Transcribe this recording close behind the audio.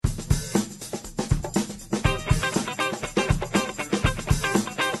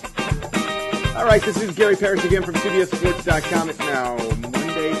All right, this is Gary Parrish again from CBSSports.com. It's now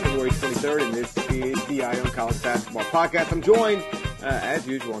Monday, February 23rd, and this is the Eye on College Basketball Podcast. I'm joined, as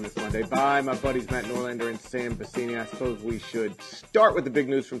usual on this Monday, by my buddies Matt Norlander and Sam Bassini. I suppose we should start with the big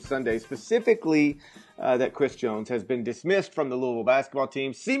news from Sunday, specifically that Chris Jones has been dismissed from the Louisville basketball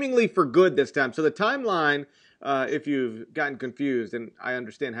team, seemingly for good this time. So the timeline, if you've gotten confused, and I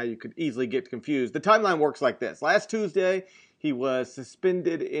understand how you could easily get confused, the timeline works like this. Last Tuesday, he was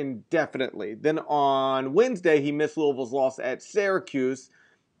suspended indefinitely. Then on Wednesday, he missed Louisville's loss at Syracuse.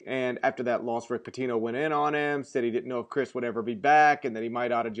 And after that loss, Rick Pitino went in on him, said he didn't know if Chris would ever be back, and that he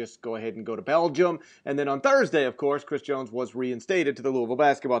might ought to just go ahead and go to Belgium. And then on Thursday, of course, Chris Jones was reinstated to the Louisville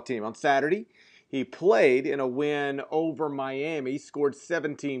basketball team. On Saturday, he played in a win over Miami, scored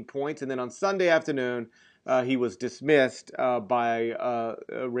 17 points. And then on Sunday afternoon, he was dismissed by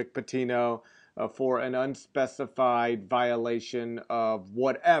Rick Pitino for an unspecified violation of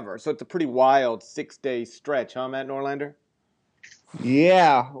whatever. So it's a pretty wild 6-day stretch, huh, Matt Norlander?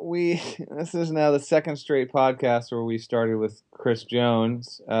 Yeah, this is now the second straight podcast where we started with Chris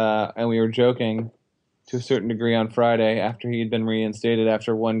Jones, and we were joking to a certain degree on Friday after he had been reinstated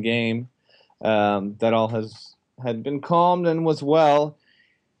after one game. That all had been calmed and was well.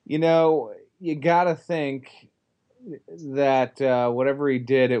 You know, you gotta think that whatever he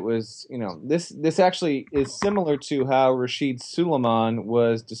did, it was, this actually is similar to how Rashid Suleiman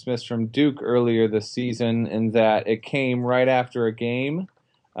was dismissed from Duke earlier this season, in that it came right after a game.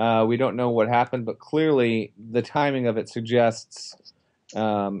 We don't know what happened, but clearly the timing of it suggests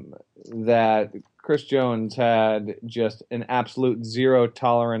that Chris Jones had just an absolute zero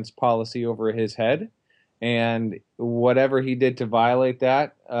tolerance policy over his head. And whatever he did to violate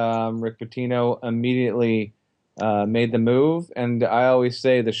that, Rick Pitino immediately made the move. And I always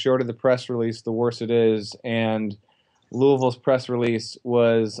say the shorter the press release, the worse it is. And Louisville's press release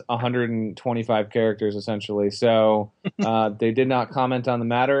was 125 characters, essentially. So they did not comment on the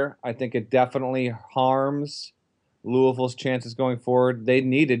matter. I think it definitely harms Louisville's chances going forward. They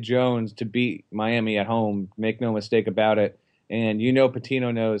needed Jones to beat Miami at home. Make no mistake about it. And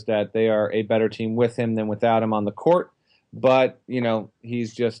Pitino knows that they are a better team with him than without him on the court. But,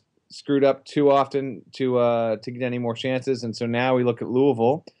 he's just screwed up too often to get any more chances. And so now we look at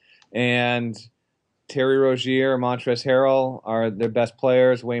Louisville, and Terry Rozier, Montrezl Harrell are their best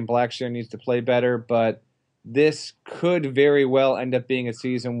players. Wayne Blackshear needs to play better, but this could very well end up being a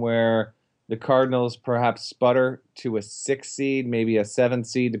season where the Cardinals perhaps sputter to a 6 seed, maybe a 7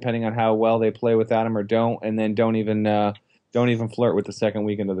 seed, depending on how well they play without him or don't, and then don't even flirt with the second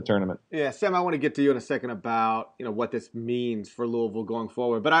weekend of the tournament. Yeah, Sam, I want to get to you in a second about what this means for Louisville going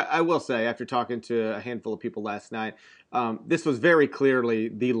forward. But I will say, after talking to a handful of people last night, this was very clearly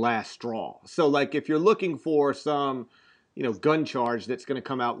the last straw. So, if you're looking for some, gun charge that's going to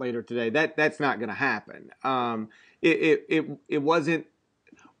come out later today, that's not going to happen. It wasn't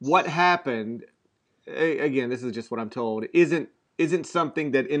what happened. Again, this is just what I'm told. Isn't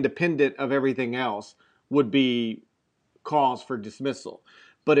something that, independent of everything else, would be cause for dismissal.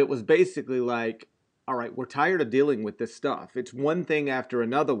 But it was basically like, all right, we're tired of dealing with this stuff. It's one thing after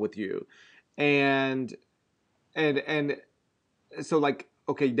another with you. And so,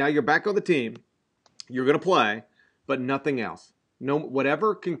 okay, now you're back on the team. You're going to play, but nothing else. No,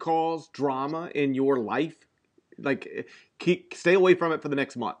 whatever can cause drama in your life, stay away from it for the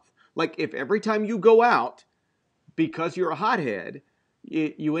next month. If every time you go out, because you're a hothead,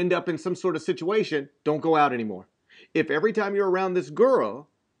 you end up in some sort of situation, don't go out anymore. If every time you're around this girl,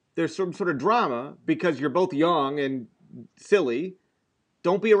 there's some sort of drama because you're both young and silly,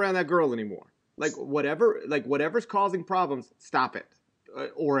 don't be around that girl anymore. Whatever's causing problems, stop it,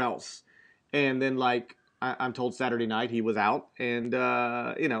 or else. And then, I'm told Saturday night he was out, and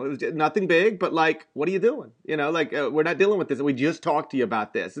it was nothing big, but what are you doing? We're not dealing with this. We just talked to you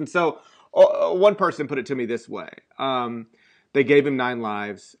about this. And so one person put it to me this way: they gave him 9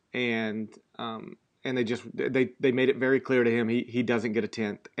 lives, and they made it very clear to him he doesn't get a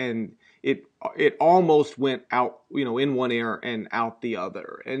 10th, and it almost went out, in one ear and out the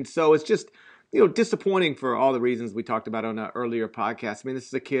other. And so it's just, disappointing for all the reasons we talked about on an earlier podcast. I mean, this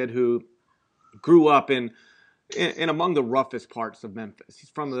is a kid who grew up in among the roughest parts of Memphis. He's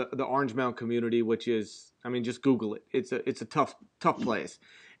from the Orange Mound community, which is, just Google it. It's a tough place.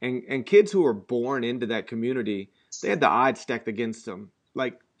 And kids who are born into that community, they had the odds stacked against them,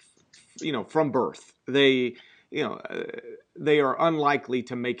 from birth. They are unlikely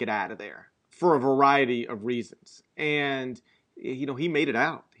to make it out of there for a variety of reasons. And, he made it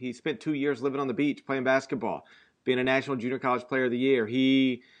out. He spent 2 years living on the beach, playing basketball, being a National Junior College Player of the Year.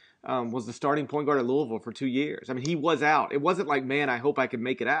 He was the starting point guard at Louisville for 2 years. I mean, he was out. It wasn't like, man, I hope I can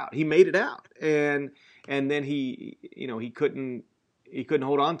make it out. He made it out, and then he couldn't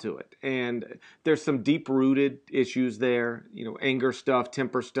hold on to it. And there's some deep rooted issues there, anger stuff,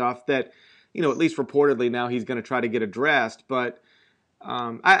 temper stuff that, at least reportedly now he's going to try to get addressed. But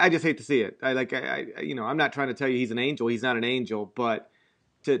I just hate to see it. I'm not trying to tell you he's an angel. He's not an angel, but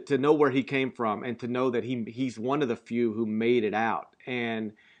to know where he came from and to know that he's one of the few who made it out.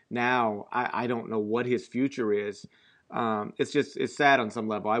 And now I don't know what his future is. It's sad on some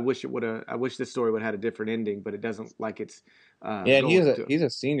level. I wish this story would have had a different ending, but it doesn't like it's. And he's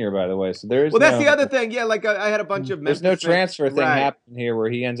a senior, by the way. So that's the other thing. Yeah, like I had a bunch of. There's no transfer thing happening here where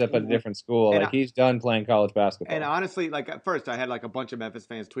he ends up at a different school. And he's done playing college basketball. And honestly, like at first, I had like a bunch of Memphis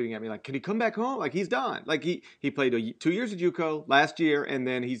fans tweeting at me like, "Can he come back home? Like he's done. Like he played 2 years at JUCO last year, and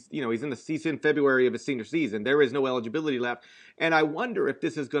then he's in the season February of his senior season. There is no eligibility left." And I wonder if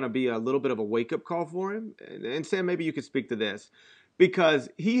this is going to be a little bit of a wake up call for him. And Sam, maybe you could speak to this because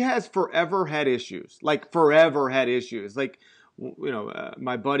he has forever had issues. Like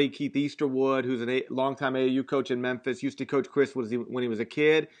my buddy Keith Easterwood, who's a longtime AAU coach in Memphis, used to coach Chris when he was a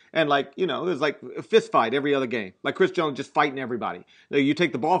kid. And it was like a fist fight every other game. Like Chris Jones just fighting everybody. Like, you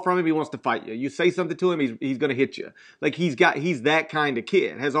take the ball from him, he wants to fight you. You say something to him, he's going to hit you. Like he's that kind of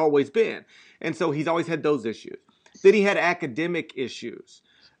kid, has always been. And so he's always had those issues. Then he had academic issues.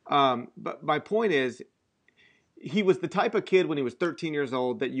 But my point is, he was the type of kid when he was 13 years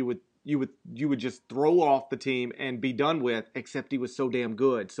old that you would just throw off the team and be done with, except he was so damn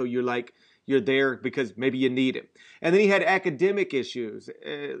good. So you're there because maybe you need him. And then he had academic issues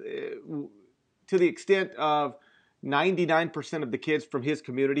to the extent of 99% of the kids from his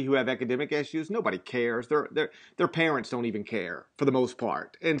community who have academic issues, nobody cares. Their parents don't even care for the most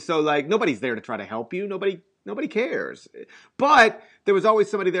part. And so nobody's there to try to help you. Nobody cares. But there was always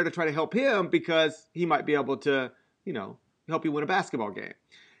somebody there to try to help him because he might be able to, help you win a basketball game.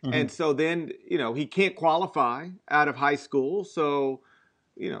 Mm-hmm. And so then, he can't qualify out of high school. So,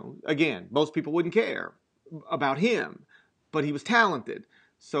 again, most people wouldn't care about him, but he was talented.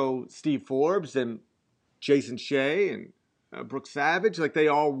 So Steve Forbes and Jason Shea and Brooks Savage, they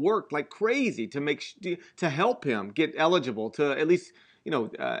all worked like crazy to help him get eligible to at least,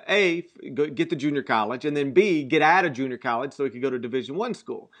 A, get to junior college, and then B, get out of junior college so he could go to Division I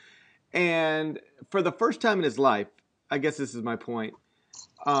school. And for the first time in his life, I guess this is my point,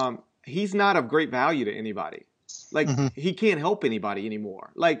 he's not of great value to anybody. Mm-hmm. He can't help anybody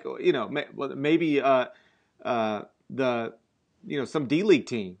anymore. Maybe some D-League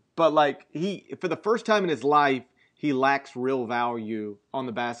team. But for the first time in his life, he lacks real value on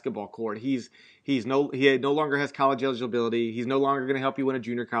the basketball court. He no longer has college eligibility. He's no longer going to help you win a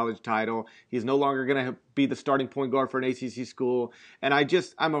junior college title. He's no longer going to be the starting point guard for an ACC school. And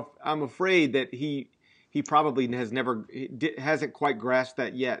I'm afraid that he probably hasn't quite grasped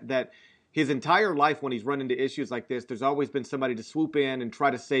that yet. That his entire life, when he's run into issues like this, there's always been somebody to swoop in and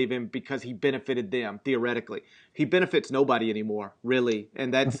try to save him because he benefited them theoretically. He benefits nobody anymore, really,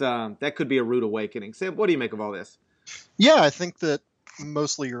 and that's that could be a rude awakening. Sam, what do you make of all this? Yeah, I think that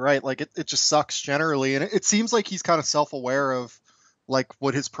mostly you're right. It just sucks generally, and it seems like he's kind of self-aware of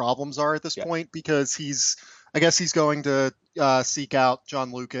what his problems are at this point, because I guess he's going to seek out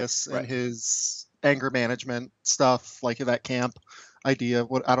John Lucas and his anger management stuff, that camp idea.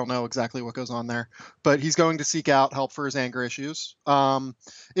 I don't know exactly what goes on there, but he's going to seek out help for his anger issues. And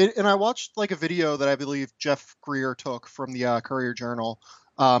I watched a video that I believe Jeff Greer took from the Courier-Journal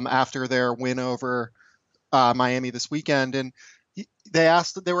after their win over Miami this weekend, and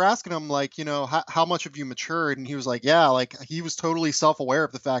they were asking him how much have you matured, and he was like, he was totally self-aware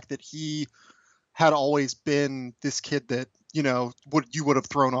of the fact that he had always been this kid that you would have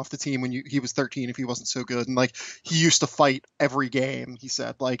thrown off the team when he was 13 if he wasn't so good, and he used to fight every game, he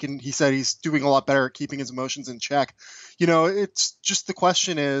said, and he said he's doing a lot better at keeping his emotions in check. It's just, the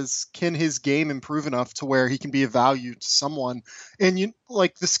question is, can his game improve enough to where he can be of value to someone? And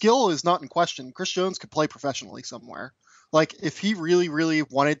the skill is not in question. Chris Jones could play professionally somewhere. If he really, really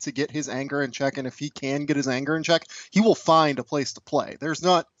wanted to get his anger in check, and if he can get his anger in check, he will find a place to play. There's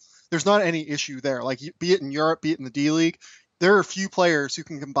not any issue there. Be it in Europe, be it in the D-League, there are a few players who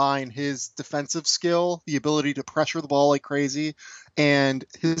can combine his defensive skill, the ability to pressure the ball like crazy, and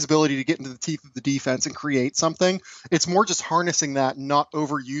his ability to get into the teeth of the defense and create something. It's more just harnessing that, not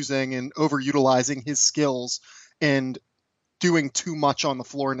overusing and overutilizing his skills and doing too much on the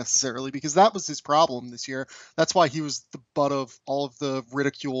floor necessarily, because that was his problem this year. That's why he was the butt of all of the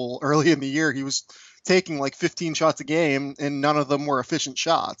ridicule early in the year. He was taking 15 shots a game, and none of them were efficient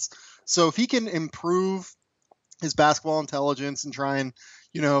shots. So if he can improve his basketball intelligence and try and,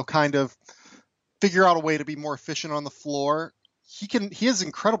 kind of figure out a way to be more efficient on the floor. He has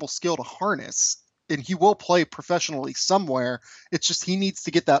incredible skill to harness, and he will play professionally somewhere. It's just he needs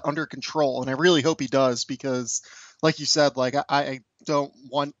to get that under control, and I really hope he does, because like you said, like I don't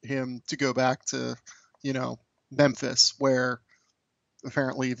want him to go back to, Memphis, where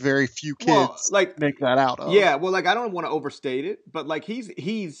apparently very few kids make that out of. Yeah, well, like I don't want to overstate it, but like he is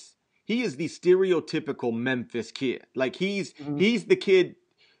the stereotypical Memphis kid. Like he's the kid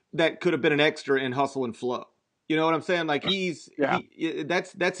that could have been an extra in Hustle and Flow. You know what I'm saying? Like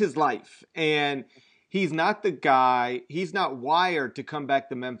that's his life, and he's not the guy. He's not wired to come back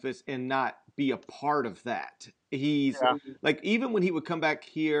to Memphis and not be a part of that. He's like, even when he would come back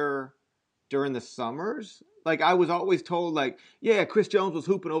here during the summers, like I was always told, like, yeah, Chris Jones was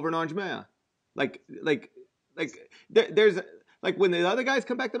hooping over in Orange Mound. There's like when the other guys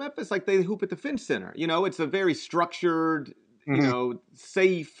come back to Memphis, like they hoop at the Finch Center. It's a very structured,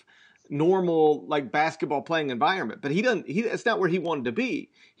 safe, normal, like basketball playing environment. But it's not where he wanted to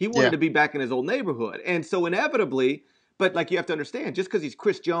be. He wanted to be back in his old neighborhood. And so inevitably, but like you have to understand, just because he's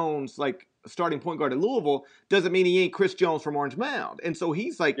Chris Jones, like starting point guard at Louisville, doesn't mean he ain't Chris Jones from Orange Mound. And so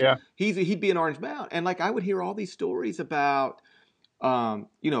he's like, he'd be in Orange Mound. And like I would hear all these stories about,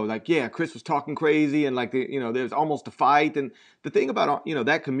 Chris was talking crazy, and like there's almost a fight. And the thing about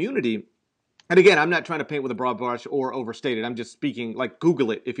that community. And again, I'm not trying to paint with a broad brush or overstate it. I'm just speaking, like,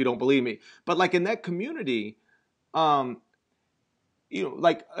 Google it if you don't believe me. But like in that community, an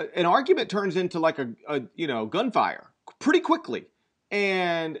argument turns into like a gunfire pretty quickly,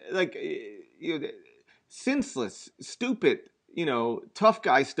 and like senseless, stupid, tough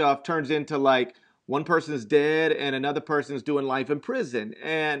guy stuff turns into like one person's dead and another person's doing life in prison,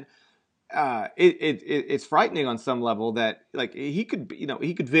 and it's frightening on some level that like he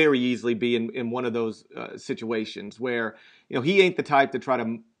could very easily be in one of those situations where he ain't the type to try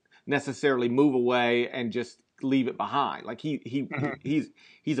to necessarily move away and just leave it behind. Like he's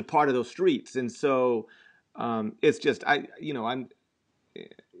a part of those streets, and so it's just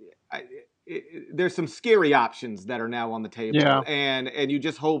there's some scary options that are now on the table, and you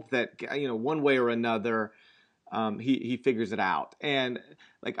just hope that one way or another he figures it out. And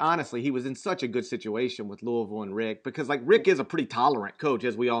like honestly, he was in such a good situation with Louisville and Rick, because like Rick is a pretty tolerant coach,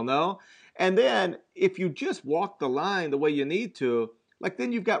 as we all know. And then if you just walk the line the way you need to, like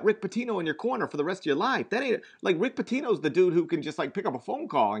then you've got Rick Pitino in your corner for the rest of your life. That ain't like Rick Pitino's the dude who can just like pick up a phone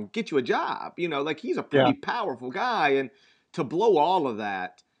call and get you a job. Like he's a pretty powerful guy, and to blow all of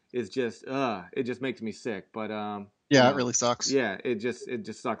that is just it just makes me sick. But it really sucks. Yeah, it just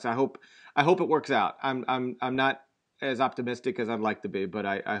sucks. I hope it works out. I'm not as optimistic as I'd like to be, but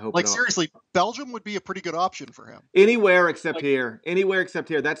I hope. Like seriously, Belgium would be a pretty good option for him. Anywhere except here. Anywhere except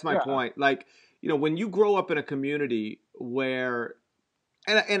here. That's my point. Like when you grow up in a community where,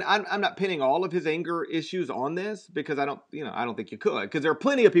 and I'm not pinning all of his anger issues on this, because I don't think you could, because there are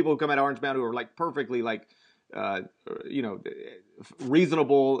plenty of people who come out of Orange Mound who are like perfectly like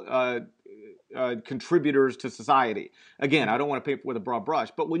reasonable contributors to society. Again, I don't want to paint with a broad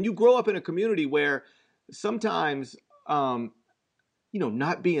brush, but when you grow up in a community where sometimes not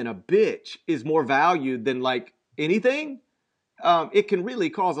being a bitch is more valued than like anything, it can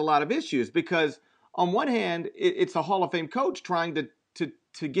really cause a lot of issues, because on one hand, it's a Hall of Fame coach trying to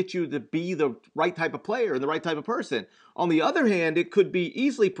get you to be the right type of player and the right type of person. On the other hand, it could be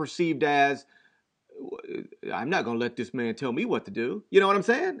easily perceived as, I'm not going to let this man tell me what to do. You know what I'm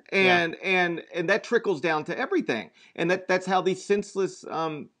saying? And that trickles down to everything. And that's how these senseless,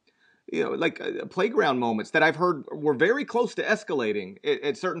 playground moments that I've heard were very close to escalating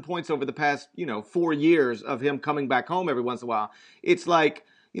at certain points over the past, 4 years of him coming back home every once in a while. It's like,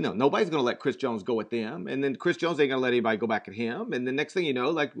 nobody's going to let Chris Jones go at them. And then Chris Jones ain't going to let anybody go back at him. And the next thing you know,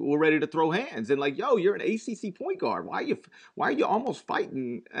 like, we're ready to throw hands. And like, yo, you're an ACC point guard. Why are you almost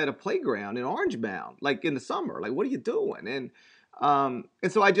fighting at a playground in Orange Mound, like in the summer? Like, what are you doing? And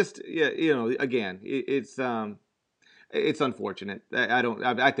so I just, again, it's unfortunate.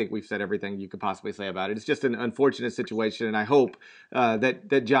 I think we've said everything you could possibly say about it. It's just an unfortunate situation, and I hope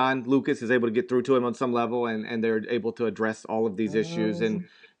that John Lucas is able to get through to him on some level, and they're able to address all of these issues.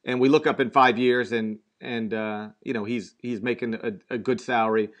 And we look up in 5 years, and he's making a good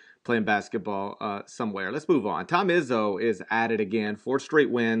salary playing basketball somewhere. Let's move on. Tom Izzo is at it again. 4 straight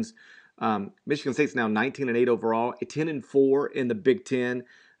wins. Michigan State's now 19-8 overall, 10-4 in the Big Ten.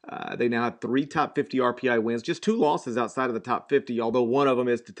 They now have 3 top 50 RPI wins, just 2 losses outside of the top 50, although one of them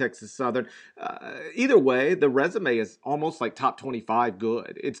is to Texas Southern. Either way, the resume is almost like top 25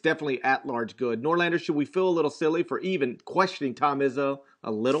 good. It's definitely at-large good. Norlander, should we feel a little silly for even questioning Tom Izzo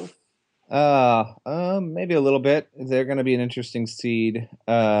a little? Maybe a little bit. They're going to be an interesting seeded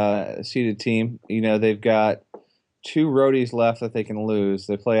team. They've got two roadies left that they can lose.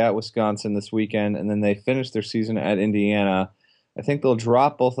 They play at Wisconsin this weekend, and then they finish their season at Indiana. I think they'll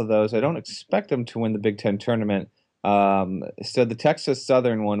drop both of those. I don't expect them to win the Big Ten tournament. So the Texas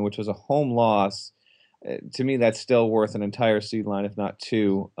Southern one, which was a home loss, to me that's still worth an entire seed line, if not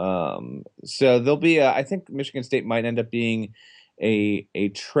two. So there'll be. I think Michigan State might end up being a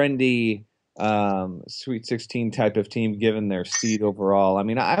trendy Sweet 16 type of team given their seed overall. I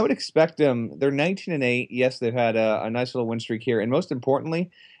mean, I would expect them. They're 19-8. Yes, they've had a nice little win streak here, and most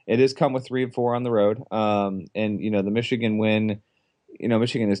importantly, it has come with 3 of 4 on the road. And the Michigan win.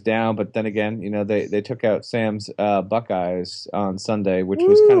 Michigan is down, but then again, they took out Sam's Buckeyes on Sunday, which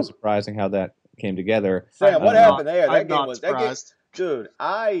was kind of surprising how that came together. Sam, what happened there? I'm not surprised. Dude,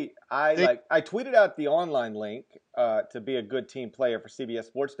 I tweeted out the online link to be a good team player for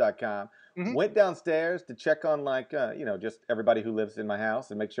CBSSports.com. Mm-hmm. Went downstairs to check on just everybody who lives in my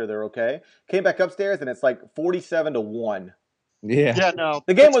house and make sure they're okay. Came back upstairs and it's like 47-1. Yeah, no.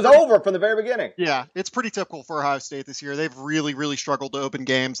 The game was over from the very beginning. Yeah, it's pretty typical for Ohio State this year. They've really, really struggled to open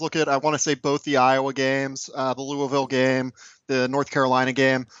games. Look at, I want to say both the Iowa games, the Louisville game, the North Carolina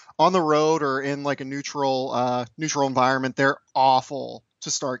game, on the road or in like a neutral environment. They're awful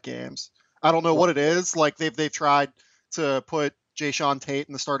to start games. I don't know what it is. Like they've tried to put Jaysean Tate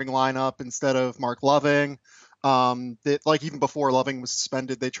in the starting lineup instead of Mark Loving. Even before Loving was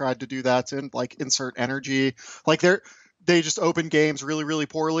suspended, they tried to do that to insert energy. They just open games really, really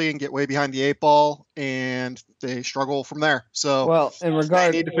poorly and get way behind the 8 ball, and they struggle from there. So, they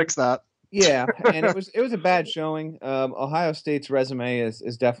need to fix that. Yeah, and it was a bad showing. Ohio State's resume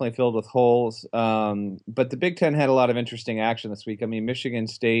is definitely filled with holes, but the Big Ten had a lot of interesting action this week. I mean, Michigan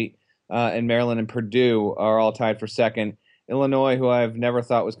State and Maryland and Purdue are all tied for second. Illinois, who I've never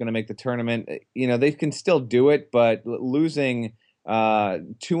thought was going to make the tournament, they can still do it, but losing 2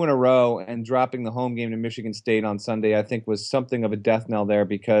 in a row and dropping the home game to Michigan State on Sunday, I think was something of a death knell there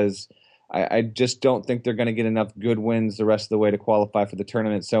because I just don't think they're going to get enough good wins the rest of the way to qualify for the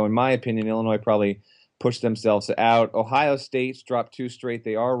tournament. So in my opinion, Illinois probably pushed themselves out. Ohio State's dropped 2 straight.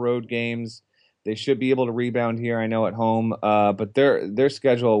 They are road games. They should be able to rebound here, I know, at home, but their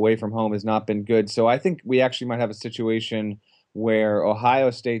schedule away from home has not been good. So I think we actually might have a situation where Ohio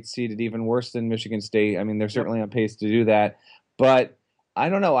State's seeded even worse than Michigan State. I mean, they're certainly on pace to do that. But I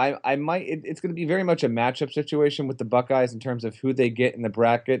don't know. I might. It's going to be very much a matchup situation with the Buckeyes in terms of who they get in the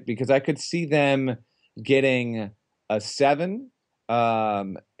bracket, because I could see them getting a 7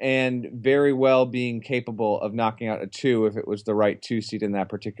 and very well being capable of knocking out a 2 if it was the right 2 seed in that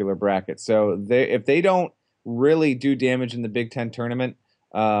particular bracket. So if they don't really do damage in the Big Ten tournament,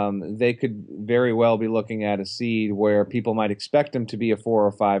 they could very well be looking at a seed where people might expect them to be a 4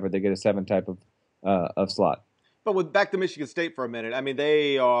 or 5, or they get a 7 type of slot. But back to Michigan State for a minute. I mean,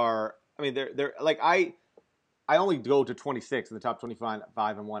 they're like I only go to 26 in the top 25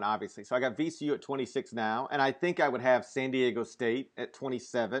 and 1, obviously. So I got VCU at 26 now, and I think I would have San Diego State at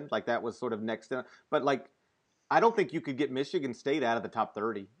 27. Like that was sort of next to, but like I don't think you could get Michigan State out of the top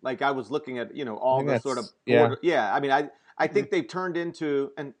 30. Like I was looking at all the sort of border, I mean I think they've turned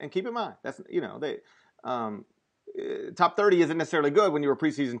into and keep in mind that's they top 30 isn't necessarily good when you're a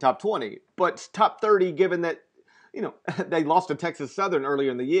preseason top 20, but top 30 given that they lost to Texas Southern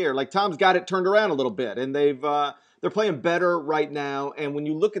earlier in the year. Like Tom's got it turned around a little bit, and they're playing better right now. And when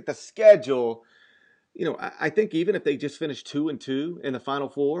you look at the schedule, I think even if they just finish 2-2 in the Final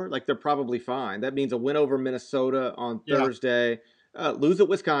Four, like they're probably fine. That means a win over Minnesota on Thursday, lose at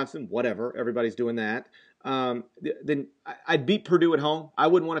Wisconsin, whatever. Everybody's doing that. Then I'd beat Purdue at home. I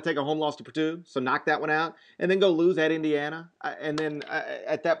wouldn't want to take a home loss to Purdue, so knock that one out, and then go lose at Indiana. And then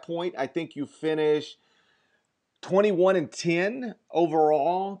at that point, I think you finish 21-10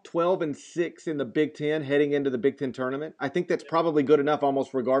 overall, 12-6 in the Big Ten heading into the Big Ten tournament. I think that's probably good enough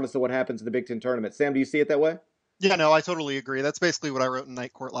almost regardless of what happens in the Big Ten tournament. Sam, do you see it that way? Yeah, no, I totally agree. That's basically what I wrote in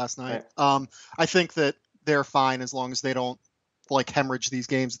Night Court last night. Right. I think that they're fine as long as they don't hemorrhage these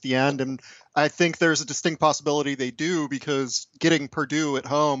games at the end. And I think there's a distinct possibility they do, because getting Purdue at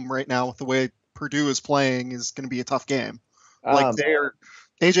home right now with the way Purdue is playing is going to be a tough game.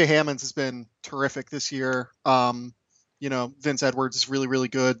 AJ Hammonds has been terrific this year. Vince Edwards is really, really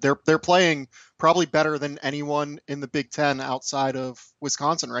good. They're playing probably better than anyone in the Big Ten outside of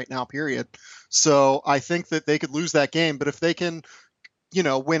Wisconsin right now, period. So I think that they could lose that game, but if they can,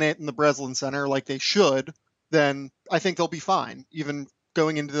 win it in the Breslin Center like they should, then I think they'll be fine. Even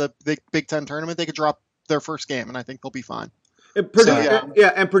going into the Big Ten tournament, they could drop their first game, and I think they'll be fine. And Purdue,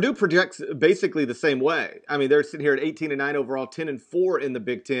 and Purdue projects basically the same way. I mean, they're sitting here at 18-9 overall, 10-4 in the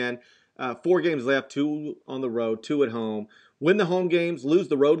Big Ten. 4 games left, 2 on the road, 2 at home. Win the home games, lose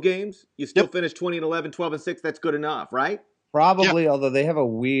the road games. You still finish 20-11, 12-6. That's good enough, right? Probably, although they have a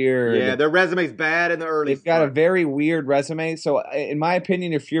weird. Yeah, their resume's bad in the early. They've got a very weird resume. So, in my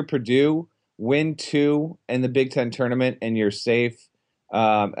opinion, if you're Purdue, win 2 in the Big Ten tournament and you're safe.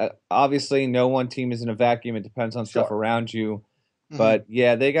 Obviously, no one team is in a vacuum. It depends on stuff around you. But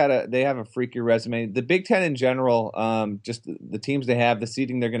yeah, they have a freaky resume. The Big Ten in general, just the teams they have, the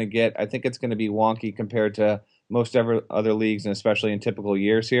seeding they're going to get, I think it's going to be wonky compared to most other leagues, and especially in typical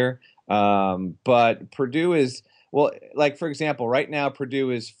years here. But Purdue is, well, like for example, right now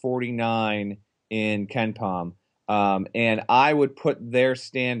Purdue is 49 in KenPom, and I would put their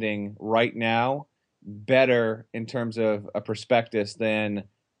standing right now better in terms of a prospectus than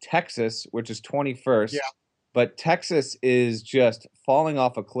Texas, which is 21st. Yeah. But Texas is just falling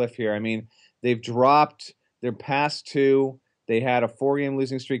off a cliff here. I mean, they've dropped their past 2. They had a 4-game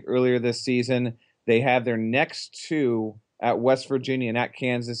losing streak earlier this season. They have their next 2 at West Virginia and at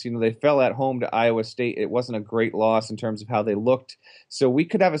Kansas. You know, they fell at home to Iowa State. It wasn't a great loss in terms of how they looked. So we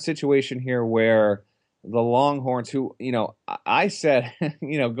could have a situation here where the Longhorns, who, you know, I said,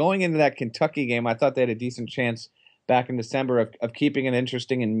 you know, going into that Kentucky game, I thought they had a decent chance back in December of keeping it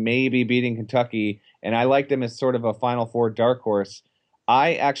interesting and maybe beating Kentucky. And I liked them as sort of a Final Four dark horse.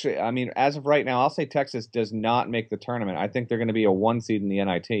 I mean, as of right now, I'll say Texas does not make the tournament. I think they're going to be a 1 seed in the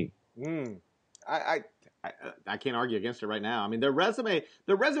NIT. I can't argue against it right now. I mean, their resume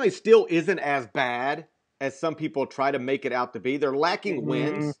still isn't as bad as some people try to make it out to be. They're lacking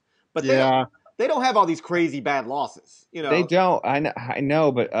wins, but they don't have all these crazy bad losses. You know, they don't. I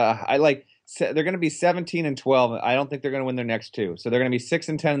know, but they're going to be 17-12. I don't think they're going to win their next 2. So they're going to be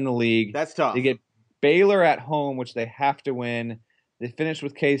 6-10 in the league. That's tough. They get Baylor at home, which they have to win. They finished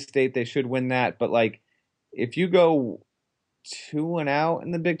with K-State. They should win that. But like, if you go 2-0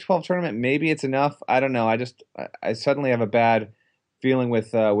 in the Big 12 tournament, maybe it's enough. I don't know. I suddenly have a bad feeling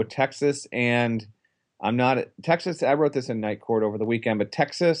with Texas, and I'm not Texas. I wrote this in Night Court over the weekend, but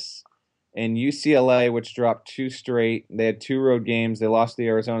Texas and UCLA, which dropped 2 straight. They had 2 road games. They lost to the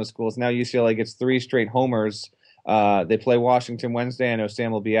Arizona schools. Now UCLA gets 3 straight homers. They play Washington Wednesday. I know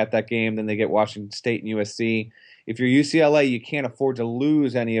Sam will be at that game. Then they get Washington State and USC. If you're UCLA, you can't afford to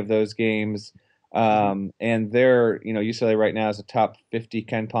lose any of those games. And UCLA right now is a top 50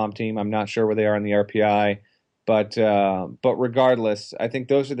 KenPom team. I'm not sure where they are in the RPI, but regardless, I think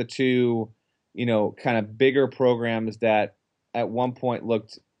those are the 2, kind of bigger programs that at one point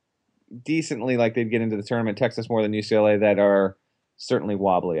looked decently like they'd get into the tournament. Texas more than UCLA, that are certainly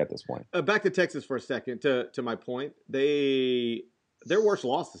wobbly at this point. Back to Texas for a second. To my point, their worst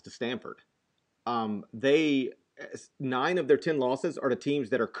losses to Stanford. 9 of their 10 losses are to teams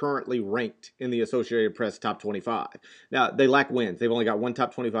that are currently ranked in the Associated Press top 25. Now, they lack wins. They've only got 1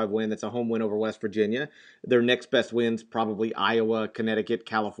 top 25 win. That's a home win over West Virginia. Their next best wins, probably Iowa, Connecticut,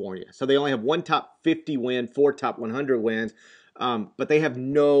 California. So they only have 1 top 50 win, 4 top 100 wins. But they have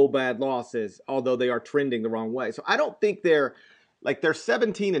no bad losses, although they are trending the wrong way. So I don't think their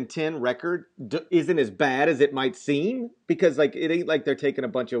 17-10 record isn't as bad as it might seem, because it ain't like they're taking a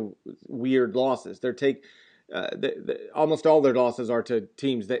bunch of weird losses. Almost all their losses are to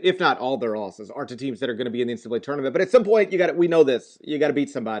teams that, if not all their losses, are to teams that are going to be in the NCAA tournament. But at some point, we know this. You got to beat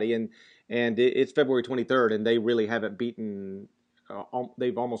somebody, and it's February 23rd, and they really haven't beaten.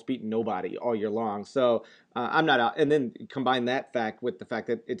 They've almost beaten nobody all year long. So I'm not out. And then combine that fact with the fact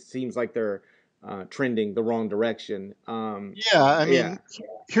that it seems like they're trending the wrong direction.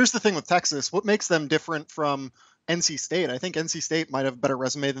 Here's the thing with Texas. What makes them different from NC State? I think NC State might have a better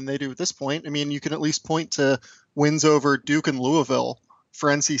resume than they do at this point. I mean, you can at least point to wins over Duke and Louisville for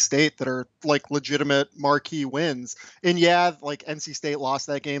NC State that are legitimate marquee wins. And NC State lost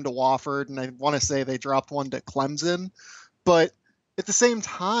that game to Wofford, and I want to say they dropped one to Clemson. But at the same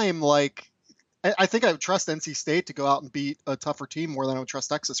time, I think I would trust NC State to go out and beat a tougher team more than I would trust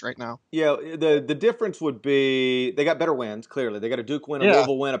Texas right now. Yeah, the difference would be they got better wins, clearly. They got a Duke win, a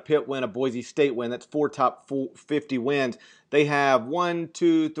Louisville win, a Pitt win, a Boise State win. That's 4 top 50 wins. They have 1,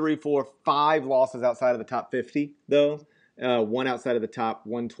 2, 3, 4, 5 losses outside of the top 50, though. 1 outside of the top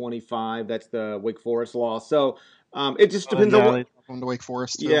 125. That's the Wake Forest loss. So it just depends on what. To Wake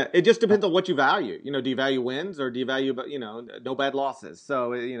Forest. Too. Yeah, it just depends on what you value. Do you value wins or do you value, no bad losses?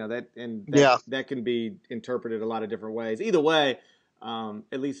 So that can be interpreted a lot of different ways. Either way,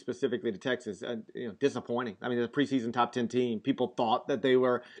 at least specifically to Texas, disappointing. I mean, the preseason top 10 team. People thought that they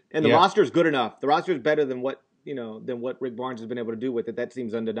were, and the roster is good enough. The roster is better than what Rick Barnes has been able to do with it. That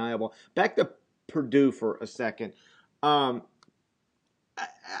seems undeniable. Back to Purdue for a second. I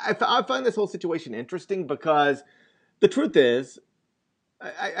find this whole situation interesting because the truth is,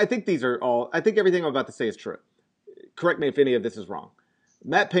 I think these are all. I think everything I'm about to say is true. Correct me if any of this is wrong.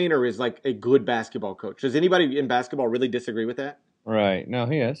 Matt Painter is like a good basketball coach. Does anybody in basketball really disagree with that? Right. No,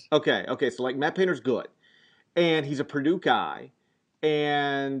 he is. Okay. So like Matt Painter's good, and he's a Purdue guy,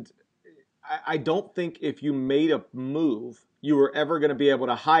 and I don't think if you made a move, you were ever going to be able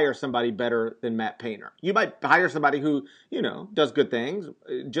to hire somebody better than Matt Painter. You might hire somebody who, does good things,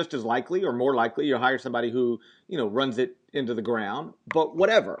 just as likely or more likely you'll hire somebody who, runs it into the ground, but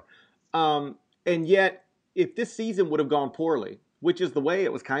whatever. And yet, if this season would have gone poorly, which is the way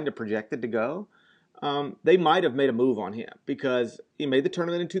it was kind of projected to go, they might have made a move on him because he made the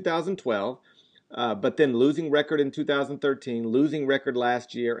tournament in 2012. But then losing record in 2013, losing record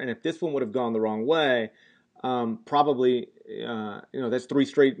last year, and if this one would have gone the wrong way, probably that's 3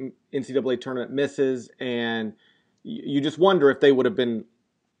 straight NCAA tournament misses, and you just wonder if they would have been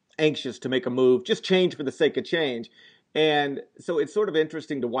anxious to make a move, just change for the sake of change. And so it's sort of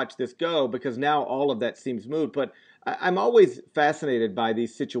interesting to watch this go because now all of that seems moot. But I'm always fascinated by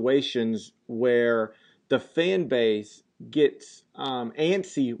these situations where the fan base gets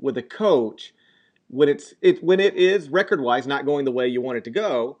antsy with a coach when it is record-wise not going the way you want it to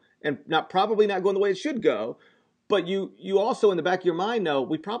go, and probably not going the way it should go, but you also in the back of your mind know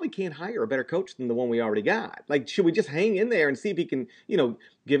we probably can't hire a better coach than the one we already got. Like, should we just hang in there and see if he can,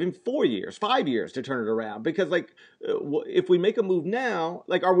 give him 4 years, 5 years to turn it around? Because if we make a move now,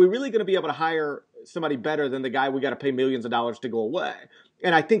 are we really going to be able to hire somebody better than the guy we got to pay millions of dollars to go away?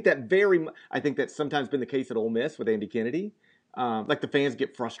 And I think that's sometimes been the case at Ole Miss with Andy Kennedy. The fans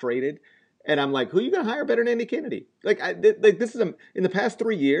get frustrated. And I'm like, who are you going to hire better than Andy Kennedy? This is in the past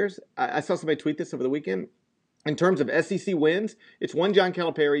 3 years. I saw somebody tweet this over the weekend. In terms of SEC wins, it's 1 John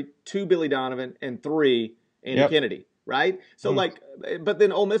Calipari, 2 Billy Donovan, and 3 Andy Kennedy. Right? So but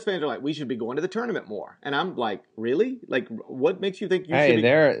then Ole Miss fans are like, we should be going to the tournament more. And I'm like, really? What makes you think you should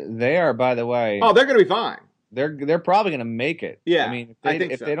be? They are, by the way. Oh, they're going to be fine. They're probably going to make it. Yeah, I mean,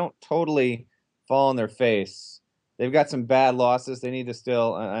 if they don't totally fall on their face. They've got some bad losses. They need to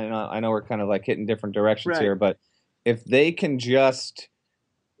still. I know we're kind of hitting different directions here, but if they can just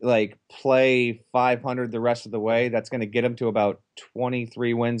play 500 the rest of the way, that's going to get them to about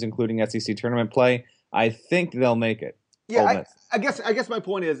 23 wins, including SEC tournament play. I think they'll make it. Yeah, I guess my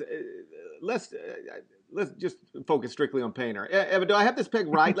point is let's just focus strictly on Painter. Evan, do I have this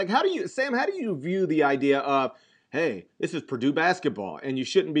pegged right? How do you view the idea of, hey, this is Purdue basketball, and you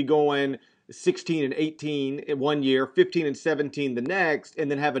shouldn't be going 16 and 18 in 1 year, 15 and 17 the next,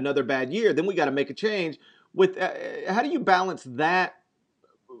 and then have another bad year? Then we got to make a change. With how do you balance that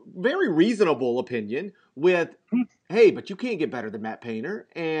very reasonable opinion with, hey, but you can't get better than Matt Painter,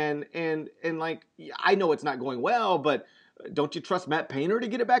 and I know it's not going well, but don't you trust Matt Painter to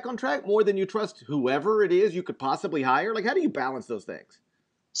get it back on track more than you trust whoever it is you could possibly hire? How do you balance those things?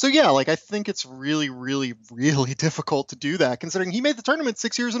 So yeah, I think it's really, really, really difficult to do that, considering he made the tournament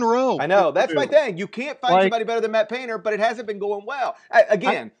 6 years in a row. I know, that's my thing. You can't find somebody better than Matt Painter, but it hasn't been going well. I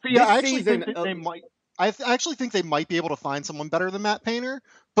actually think they might be able to find someone better than Matt Painter,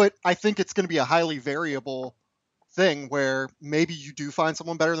 but I think it's going to be a highly variable thing where maybe you do find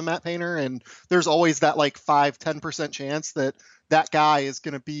someone better than Matt Painter, and there's always that 5-10% chance that guy is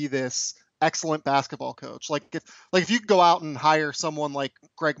going to be this excellent basketball coach. If you could go out and hire someone like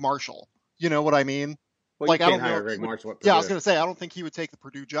Greg Marshall, you know what I mean? Well, I don't know. Greg Marshall. Yeah, I was going to say I don't think he would take the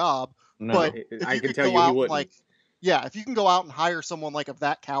Purdue job. No, but I can tell you he wouldn't. If you can go out and hire someone of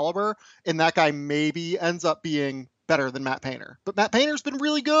that caliber, and that guy maybe ends up being better than Matt Painter. But Matt Painter's been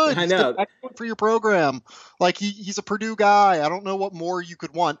really good. I know. He's excellent for your program. He's a Purdue guy. I don't know what more you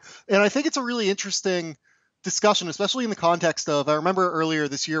could want. And I think it's a really interesting discussion, especially in the context of, I remember earlier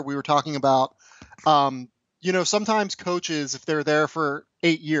this year we were talking about, sometimes coaches, if they're there for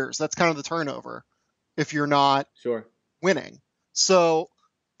 8 years, that's kind of the turnover if you're not winning. So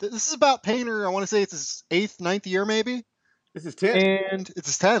this is about Painter. I want to say it's his 8th, 9th year, maybe. This is 10th. And it's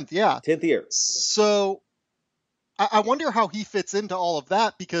his 10th, yeah. 10th year. So I wonder how he fits into all of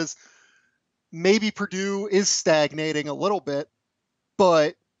that, because maybe Purdue is stagnating a little bit,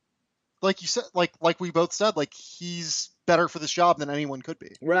 but like you said, like we both said, he's better for this job than anyone could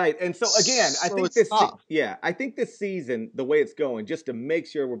be. Right. And so again, I think this season, the way it's going, just to make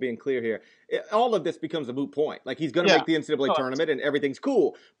sure we're being clear here, all of this becomes a moot point. He's going to make the NCAA tournament and everything's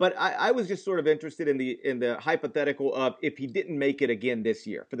cool. But I was just sort of interested in the hypothetical of, if he didn't make it again this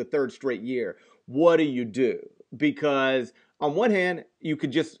year for the 3rd straight year, what do you do? Because on one hand, you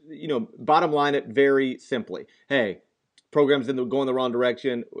could just, bottom line it very simply. Hey, program's going the wrong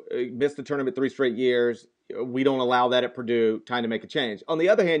direction, missed the tournament 3 straight years. We don't allow that at Purdue. Time to make a change. On the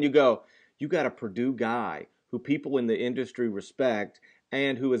other hand, you got a Purdue guy who people in the industry respect,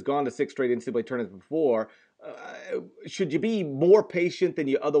 and who has gone to 6 straight NCAA tournaments before, should you be more patient than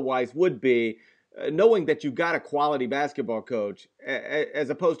you otherwise would be, knowing that you've got a quality basketball coach, as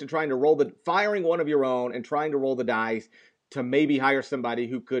opposed to firing one of your own and trying to roll the dice to maybe hire somebody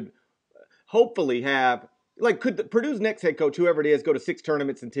who could hopefully have, like, could Purdue's next head coach, whoever it is, go to 6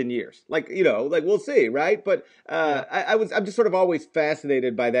 tournaments in 10 years? Like, we'll see, right? But I'm just sort of always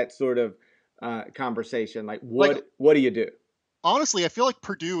fascinated by that sort of conversation. Like, what do you do? Honestly, I feel like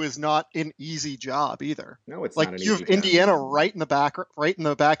Purdue is not an easy job either. No, it's like not an you easy have job. Indiana right in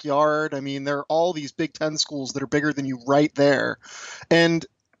the backyard. I mean, there are all these Big Ten schools that are bigger than you right there, and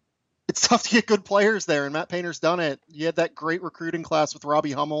it's tough to get good players there. And Matt Painter's done it. He had that great recruiting class with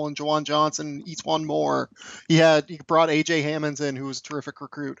Robbie Hummel and Jawan Johnson, and Eastwan Moore. He brought AJ Hammonds in, who was a terrific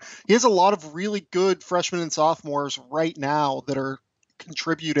recruit. He has a lot of really good freshmen and sophomores right now that are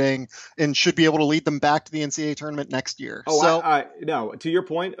contributing and should be able to lead them back to the NCAA tournament next year. No, to your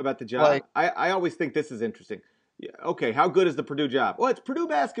point about the job, I always think this is interesting. Yeah, okay, how good is the Purdue job? Well, it's Purdue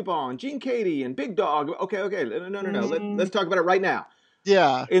basketball and Gene Katie and Big Dog. Okay, no. Let's talk about it right now.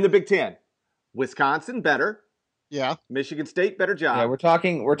 Yeah. In the Big Ten, Wisconsin better. Yeah. Michigan State better job. Yeah, we're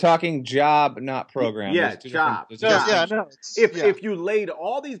talking job, not program. Yeah, job. If you laid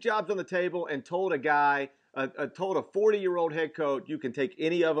all these jobs on the table and told a guy, told a 40-year-old head coach, you can take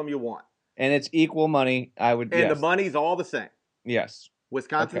any of them you want, and it's equal money, the money's all the same. Yes.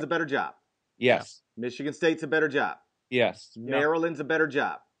 Wisconsin's a better job. Yes. Michigan State's a better job. Yes. Maryland's a better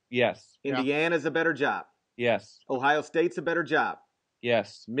job. Yes. Indiana's a better job. Yes. Ohio State's a better job.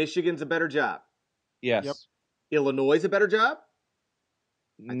 Yes. Michigan's a better job. Yes. Yep. Illinois is a better job?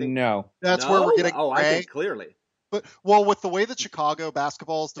 No. That's where we're getting. I think clearly. But with the way that Chicago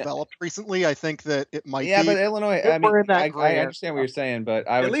basketball has developed recently, I think that it might be. Yeah, but Illinois, I understand what you're saying, but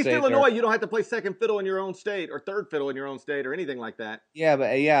at least Illinois, you don't have to play second fiddle in your own state or third fiddle in your own state or anything like that. Yeah, but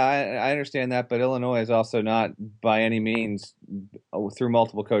I understand that, but Illinois is also not by any means, through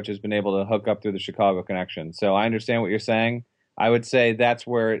multiple coaches, been able to hook up through the Chicago connection. So I understand what you're saying. I would say that's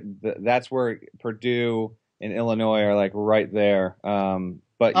where Purdue and Illinois are like right there.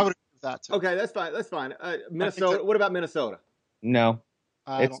 But I would agree with that too. Okay, that's fine. Minnesota. What about Minnesota? No.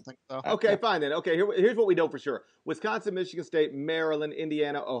 I don't think so. Okay, fine then. Okay, here's what we know for sure: Wisconsin, Michigan State, Maryland,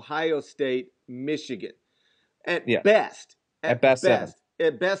 Indiana, Ohio State, Michigan. At best, it's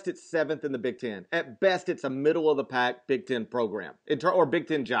 7th in the Big Ten. At best, it's a middle of the pack Big Ten program or Big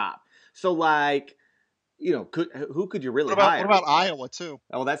Ten job. So who could you really hire? What about Iowa too?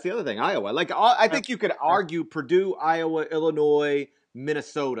 Oh, that's the other thing. Iowa. I think you could argue Purdue, Iowa, Illinois,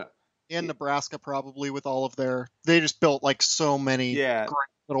 Minnesota. And Nebraska probably with all of they just built like so many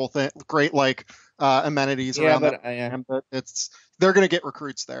great amenities around them. But they're going to get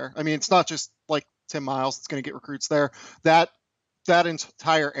recruits there. I mean, it's not just like Tim Miles that's going to get recruits there. That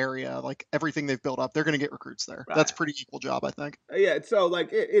entire area, like everything they've built up, they're going to get recruits there. Right. That's a pretty equal job, I think. Yeah. So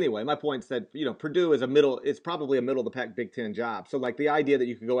anyway, my point is that, Purdue is it's probably a middle of the pack Big Ten job. So the idea that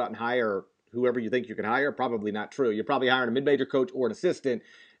you can go out and hire whoever you think you can hire, probably not true. You're probably hiring a mid-major coach or an assistant.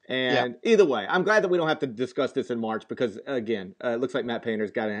 And either way, I'm glad that we don't have to discuss this in March because, again, it looks like Matt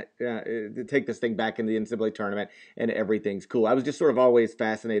Painter's got to take this thing back in the NCAA tournament and everything's cool. I was just sort of always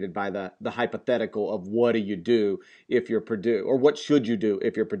fascinated by the hypothetical of what do you do if you're Purdue or what should you do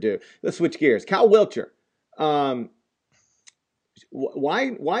if you're Purdue. Let's switch gears. Cal Wilcher,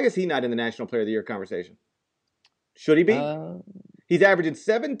 why is he not in the National Player of the Year conversation? Should he be? He's averaging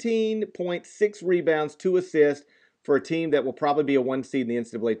 17.6 rebounds, 2 assists, for a team that will probably be a 1 seed in the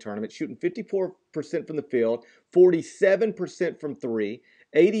NCAA tournament, shooting 54% from the field, 47% from 3,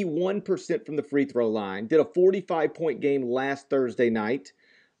 81% from the free throw line, did a 45-point game last Thursday night.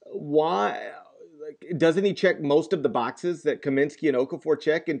 Why? Doesn't he check most of the boxes that Kaminsky and Okafor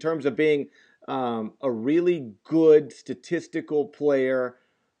check in terms of being a really good statistical player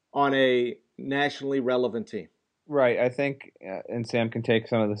on a nationally relevant team? Right, I think, and Sam can take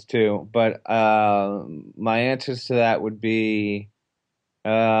some of this too, but my answers to that would be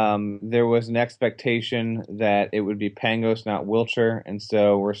there was an expectation that it would be Pangos, not Wilcher, and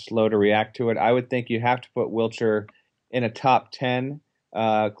so we're slow to react to it. I would think you have to put Wilcher in a top 10,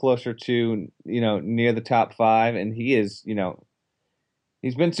 closer to, near the top 5, and he is,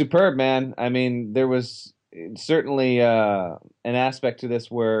 he's been superb, man. I mean, there was certainly an aspect to this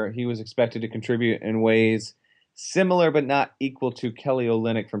where he was expected to contribute in ways similar but not equal to Kelly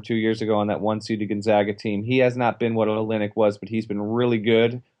Olynyk from 2 years ago on that 1-seeded Gonzaga team. He has not been what Olynyk was, but he's been really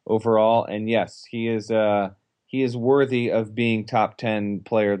good overall. And yes, he is worthy of being top 10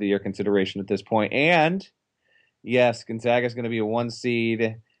 player of the year consideration at this point. And yes, Gonzaga is going to be a 1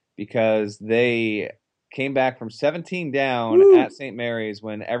 seed because they came back from 17 down at St. Mary's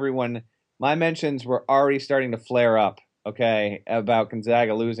when my mentions were already starting to flare up, okay, about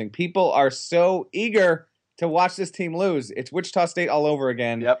Gonzaga losing. People are so eager to watch this team lose. It's Wichita State all over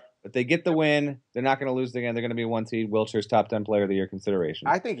again. Yep. But they get the win. They're not going to lose again. They're going to be 1 seed. Wilcher's top 10 player of the year consideration.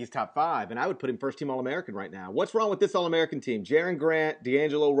 I think he's top 5, and I would put him first team All-American right now. What's wrong with this All-American team? Jaren Grant,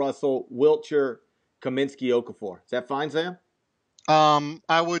 D'Angelo Russell, Wilcher, Kaminsky, Okafor. Is that fine, Sam?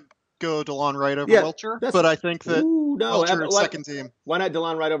 I would go DeLon Wright over Wilcher, but I think that Wilcher is second team. Why not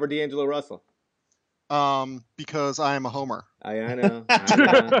DeLon Wright over D'Angelo Russell? Because I am a homer. I know.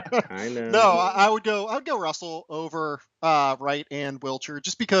 I know. No, I would go Russell over Wright and Wilcher,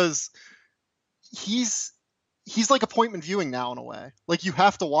 just because he's like appointment viewing now in a way. Like, you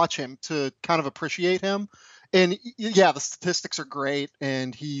have to watch him to kind of appreciate him. And yeah, the statistics are great,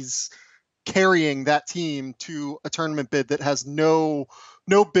 and he's carrying that team to a tournament bid that has no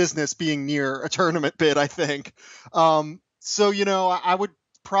business being near a tournament bid, I think. So, I would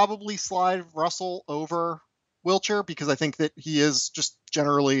probably slide Russell over Wilcher, because I think that he is just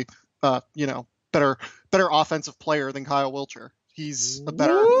generally, better offensive player than Kyle Wilcher. He's a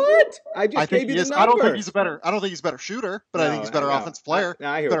better. What? I think he is. I don't think he's a better shooter, but I think he's a better offensive player.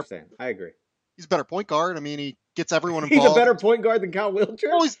 I hear what you're saying. I agree. He's a better point guard. I mean, he gets everyone involved. He's a better point guard than Kyle Wilcher?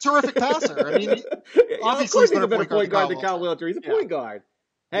 Well, he's a terrific passer. I mean, obviously he's a better point guard than Kyle Wilcher. He's a point guard.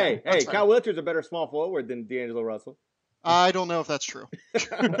 Hey, Kyle Wilcher's a better small forward than D'Angelo Russell. I don't know if that's true.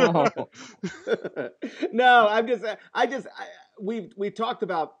 No, we've talked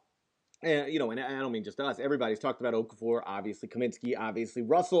about, and I don't mean just us. Everybody's talked about Okafor, obviously. Kaminsky, obviously.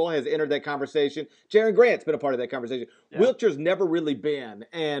 Russell has entered that conversation. Jaren Grant's been a part of that conversation. Yeah. Wilcher's never really been.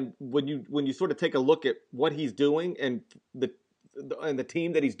 And when you sort of take a look at what he's doing and the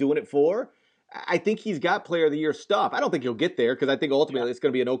team that he's doing it for, I think he's got Player of the Year stuff. I don't think he'll get there, because I think ultimately it's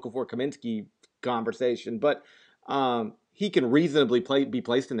going to be an Okafor-Kaminsky conversation. But he can reasonably be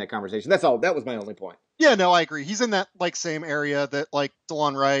placed in that conversation. That's all. That was my only point. Yeah, no, I agree. He's in that same area that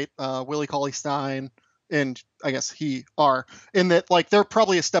DeLon Wright, Willie Cauley-Stein, and I guess he are, in that they're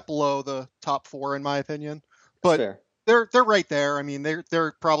probably a step below the top 4 in my opinion. But they're right there. I mean,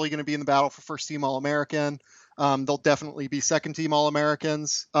 they're probably going to be in the battle for first team All-American. They'll definitely be second team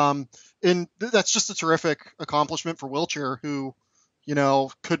All-Americans. And that's just a terrific accomplishment for Wilcher, who,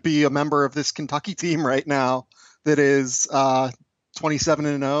 could be a member of this Kentucky team right now that is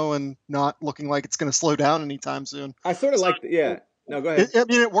 27-0 and not looking like it's going to slow down anytime soon. I sort of No, go ahead.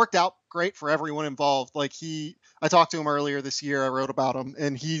 It worked out great for everyone involved. I talked to him earlier this year. I wrote about him,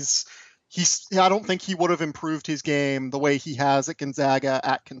 and I don't think he would have improved his game the way he has at Gonzaga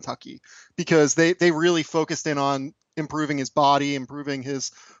at Kentucky, because they really focused in on improving his body, improving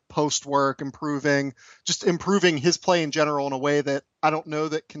his post work, improving his play in general in a way that I don't know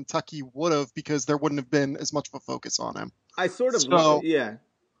that Kentucky would have, because there wouldn't have been as much of a focus on him. I sort of like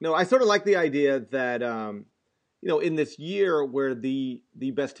the idea that in this year where the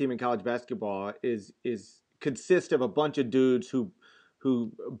best team in college basketball consists of a bunch of dudes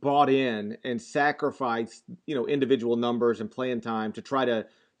who bought in and sacrificed individual numbers and playing time to try to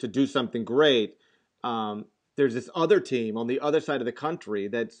do something great. There's this other team on the other side of the country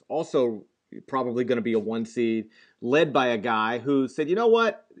that's also probably going to be a 1 seed, led by a guy who said, you know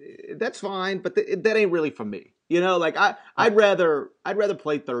what, that's fine, but that ain't really for me. I'd rather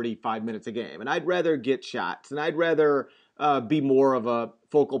play 35 minutes a game, and I'd rather get shots, and I'd rather be more of a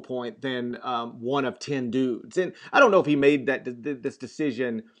focal point than one of 10 dudes. And I don't know if he made this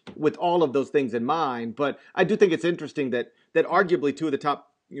decision with all of those things in mind, but I do think it's interesting that arguably 2 of the top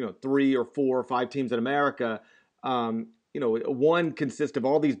 3 or 4 or 5 teams in America, one consists of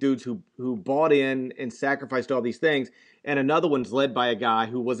all these dudes who bought in and sacrificed all these things, and another one's led by a guy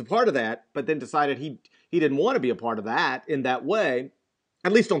who was a part of that, but then decided he didn't want to be a part of that in that way.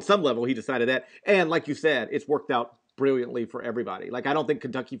 At least on some level, he decided that. And like you said, it's worked out brilliantly for everybody. I don't think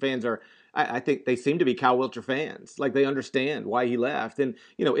Kentucky fans are, I think they seem to be Kyle Wilcher fans. They understand why he left. And,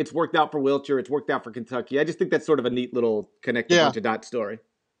 it's worked out for Wilcher. It's worked out for Kentucky. I just think that's sort of a neat little connected bunch of dots story.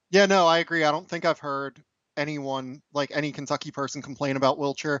 Yeah, no, I agree. I don't think I've heard anyone, any Kentucky person, complain about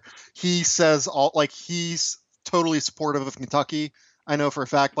Wilcher. He says he's totally supportive of Kentucky. I know for a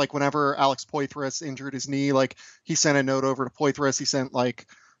fact, whenever Alex Poitras injured his knee, he sent a note over to Poitras. He sent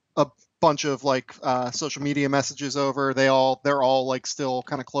a bunch of social media messages over. They're all still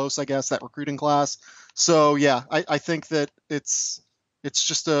kind of close, I guess, that recruiting class. So yeah, I think that it's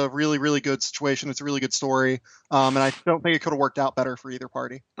just a really, really good situation. It's a really good story. And I don't think it could have worked out better for either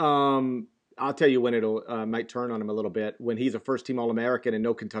party. I'll tell you when it'll might turn on him a little bit, when he's a first-team All-American and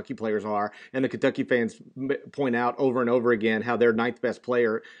no Kentucky players are, and the Kentucky fans point out over and over again how their ninth best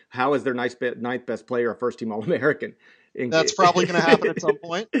player, how is their ninth best player a first-team All-American? That's probably going to happen at some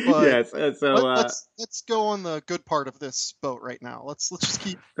point. But yes. So let's go on the good part of this boat right now. Let's just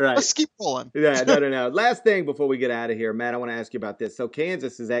keep right. Let's keep rolling. Yeah, no. Last thing before we get out of here, Matt, I want to ask you about this. So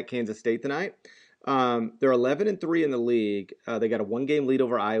Kansas is at Kansas State tonight. They're 11-3 in the league. They got a 1-game lead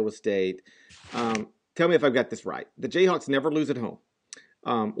over Iowa State. Tell me if I've got this right. The Jayhawks never lose at home,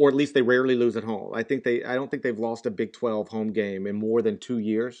 or at least they rarely lose at home. I don't think they've lost a Big 12 home game in more than 2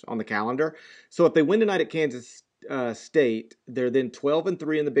 years on the calendar. So if they win tonight at Kansas State, they're then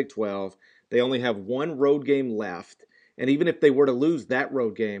 12-3 in the Big 12. They only have one road game left. And even if they were to lose that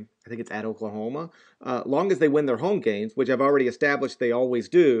road game, I think it's at Oklahoma, long as they win their home games, which I've already established they always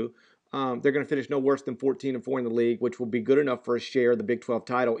do, they're going to finish no worse than 14-4 in the league, which will be good enough for a share of the Big 12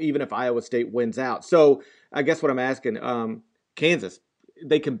 title, even if Iowa State wins out. So I guess what I'm asking, Kansas,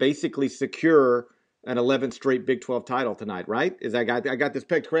 they can basically secure an 11th straight Big 12 title tonight, right? I got this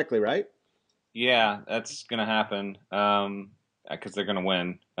picked correctly, right? Yeah, that's going to happen because they're going to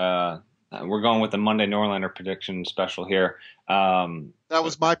win. We're going with the Monday Norlander prediction special here. That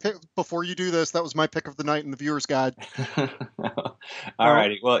was my pick. Before you do this, that was my pick of the night in the viewer's guide. All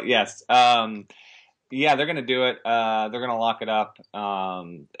righty. Well, yes. Yeah, they're going to do it. They're going to lock it up.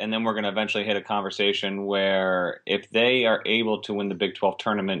 And then we're going to eventually hit a conversation where if they are able to win the Big 12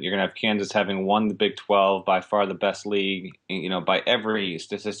 tournament, you're going to have Kansas having won the Big 12, by far the best league, by every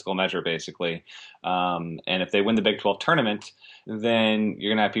statistical measure, basically. And if they win the Big 12 tournament, then you're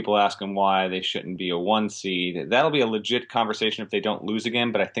going to have people asking why they shouldn't be a 1 seed. That'll be a legit conversation if they don't lose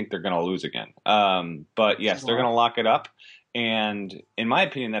again, but I think they're going to lose again. But yes, they're going to lock it up. And in my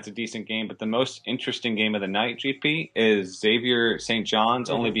opinion, that's a decent game. But the most interesting game of the night, GP, is Xavier St. John's,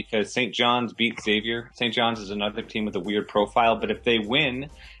 only because St. John's beat Xavier. St. John's is another team with a weird profile. But if they win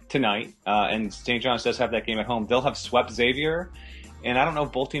tonight, and St. John's does have that game at home, they'll have swept Xavier. And I don't know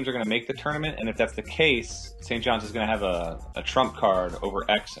if both teams are going to make the tournament. And if that's the case, St. John's is going to have a trump card over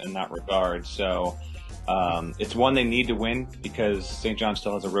X in that regard. So it's one they need to win because St. John's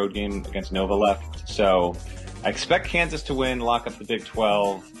still has a road game against Nova left. So I expect Kansas to win, lock up the Big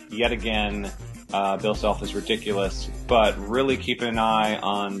 12 yet again. Bill Self is ridiculous, but really keeping an eye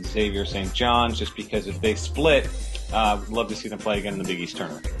on Xavier St. John's just because if they split, would love to see them play again in the Big East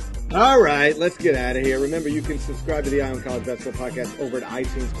tournament. All right, let's get out of here. Remember, you can subscribe to the Eye on College Basketball Podcast over at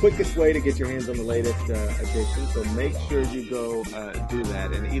iTunes. Quickest way to get your hands on the latest edition. So make sure you go do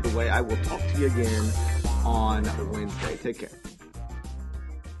that. And either way, I will talk to you again on Wednesday. Take care.